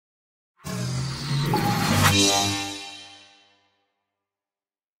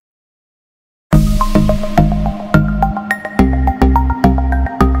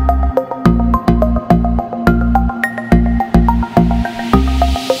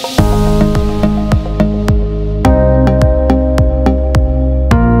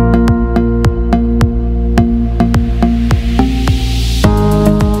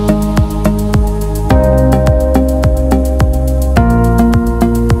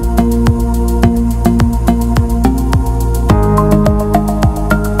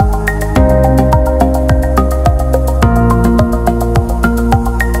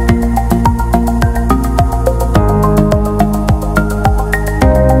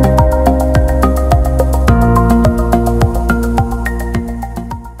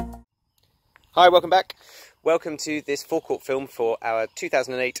Hi, welcome back. Welcome to this forecourt film for our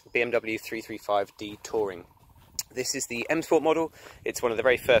 2008 BMW 335D Touring. This is the M Sport model. It's one of the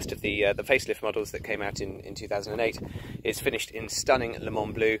very first of the facelift models that came out in 2008. It's finished in stunning Le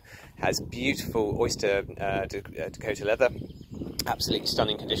Mans blue, has beautiful oyster Dakota leather, absolutely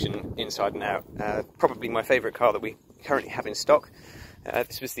stunning condition inside and out. Probably my favourite car that we currently have in stock.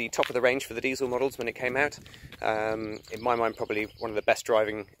 This was the top of the range for the diesel models when it came out. In my mind, probably one of the best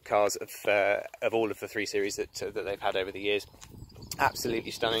driving cars of all of the 3 Series that they've had over the years.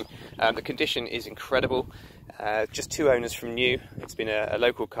 Absolutely stunning. The condition is incredible. Just 2 owners from new. It's been a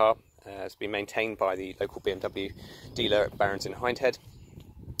local car. It's been maintained by the local BMW dealer at Barons in Hindhead.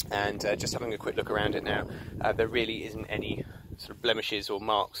 And just having a quick look around it now, there really isn't any sort of blemishes or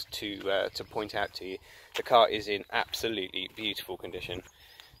marks to point out to you. The car is in absolutely beautiful condition.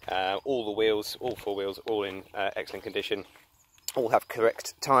 All the wheels, all 4 wheels, all in excellent condition. All have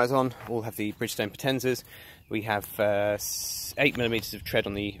correct tyres on. All have the Bridgestone Potenzas. We have 8mm of tread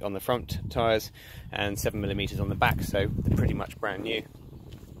on the front tyres and 7mm on the back, so they're pretty much brand new.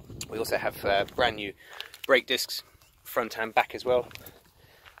 We also have brand new brake discs, front and back as well.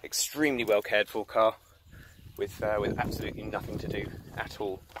 Extremely well cared for car, with absolutely nothing to do at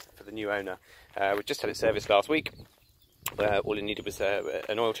all for the new owner. We just had it serviced last week. All it needed was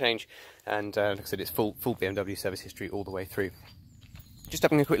an oil change, and like I said, it's full BMW service history all the way through. Just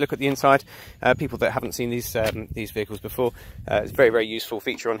having a quick look at the inside. People that haven't seen these vehicles before, it's a very useful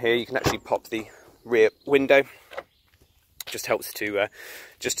feature on here. You can actually pop the rear window. Just helps to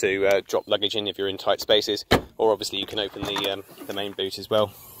drop luggage in if you're in tight spaces, or obviously you can open the main boot as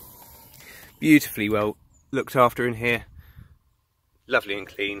well. Beautifully well looked after in here, lovely and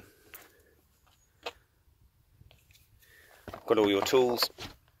clean. Got all your tools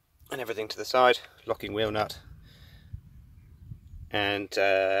and everything to the side, locking wheel nut. And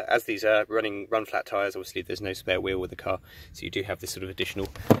as these are run flat tyres, obviously there's no spare wheel with the car, so you do have this sort of additional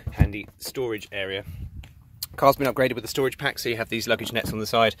handy storage area. Car's been upgraded with a storage pack, so you have these luggage nets on the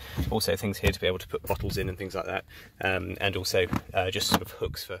side, also things here to be able to put bottles in and things like that, and also just sort of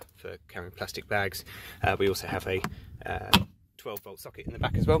hooks for carrying plastic bags. We also have a 12-volt socket in the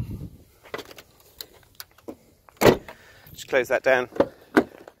back as well. Just close that down.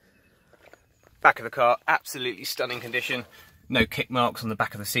 Back of the car, absolutely stunning condition. No kick marks on the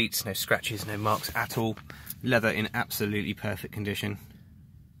back of the seats, no scratches, no marks at all. Leather in absolutely perfect condition.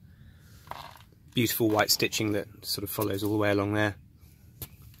 Beautiful white stitching that sort of follows all the way along there.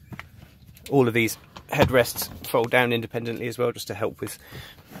 All of these headrests fold down independently as well, just to help with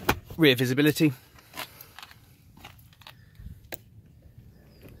rear visibility.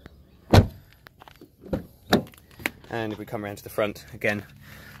 And if we come around to the front, again,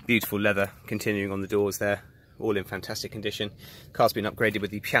 beautiful leather continuing on the doors there, all in fantastic condition. Car's been upgraded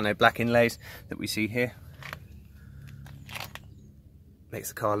with the piano black inlays that we see here. Makes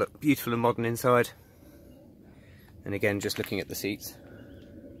the car look beautiful and modern inside. And again, just looking at the seats,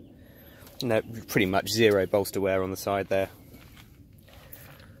 no, pretty much zero bolster wear on the side there.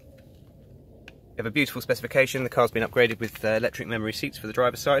 We have a beautiful specification. The car's been upgraded with electric memory seats for the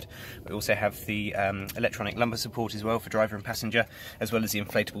driver's side. We also have the electronic lumbar support as well for driver and passenger, as well as the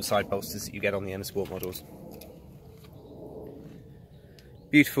inflatable side bolsters that you get on the M Sport models.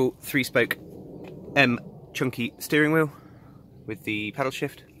 Beautiful 3-spoke M chunky steering wheel with the paddle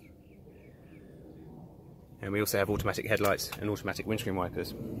shift, and we also have automatic headlights and automatic windscreen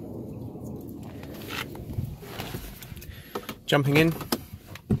wipers. Jumping in,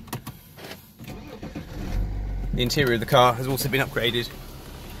 the interior of the car has also been upgraded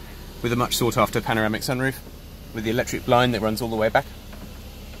with a much sought after panoramic sunroof with the electric blind that runs all the way back.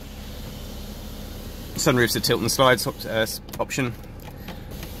 Sunroof's a tilt and slide option.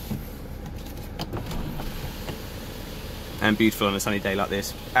 And beautiful on a sunny day like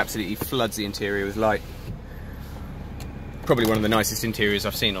this. Absolutely floods the interior with light. Probably one of the nicest interiors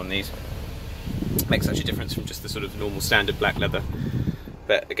I've seen on these. Makes such a difference from just the sort of normal standard black leather.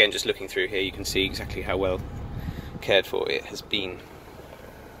 But again, just looking through here, you can see exactly how well cared for it has been.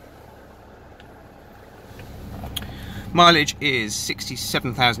 Mileage is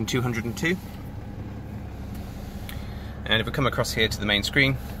 67,202. And if we come across here to the main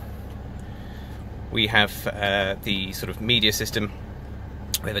screen, we have the sort of media system.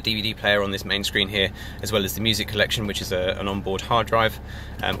 We have a DVD player on this main screen here, as well as the music collection, which is an onboard hard drive,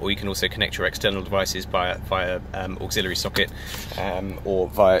 or you can also connect your external devices via auxiliary socket or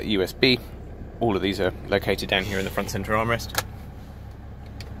via USB. All of these are located down here in the front center armrest.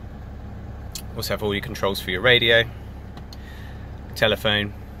 Also have all your controls for your radio,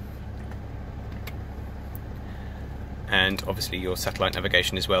 telephone, and obviously your satellite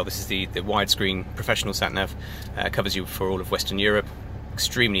navigation as well. This is the widescreen professional sat nav, covers you for all of Western Europe,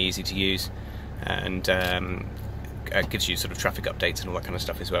 extremely easy to use, and gives you sort of traffic updates and all that kind of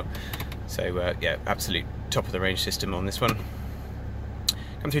stuff as well. So yeah, absolute top of the range system on this one.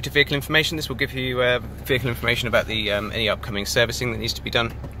 Come through to vehicle information. This will give you vehicle information about the any upcoming servicing that needs to be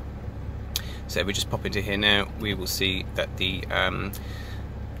done. So if we just pop into here now, we will see that the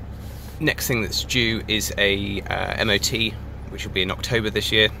next thing that's due is a MOT, which will be in October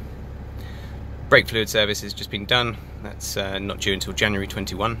this year. Brake fluid service is just being done. That's not due until January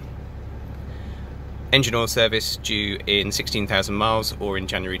 21. Engine oil service due in 16,000 miles or in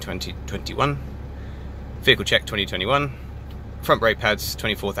January 2021. Vehicle check 2021. Front brake pads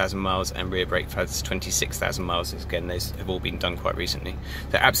 24,000 miles and rear brake pads 26,000 miles. Again, those have all been done quite recently.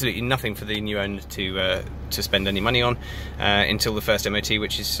 They're absolutely nothing for the new owner to spend any money on until the first MOT,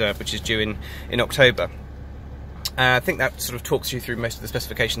 which is due in October. I think that sort of talks you through most of the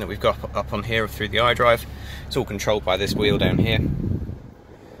specification that we've got up on here through the iDrive. It's all controlled by this wheel down here.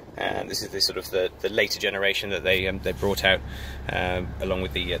 This is the sort of the later generation that they brought out, along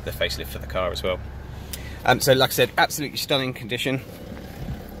with the facelift for the car as well. So like I said, absolutely stunning condition,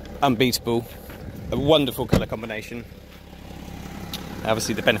 unbeatable, a wonderful colour combination.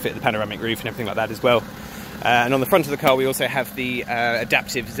 Obviously the benefit of the panoramic roof and everything like that as well. And on the front of the car we also have the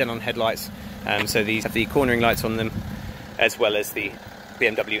adaptive xenon headlights. So these have the cornering lights on them, as well as the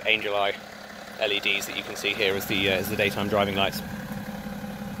BMW Angel Eye LEDs that you can see here as the daytime driving lights.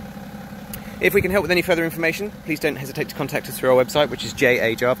 If we can help with any further information, please don't hesitate to contact us through our website, which is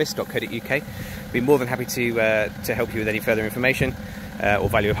jajarvis.co.uk. We'd be more than happy to help you with any further information or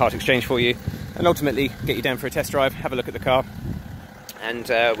value of part exchange for you, and ultimately get you down for a test drive, have a look at the car, and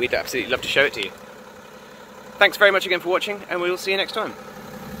we'd absolutely love to show it to you. Thanks very much again for watching, and we'll see you next time.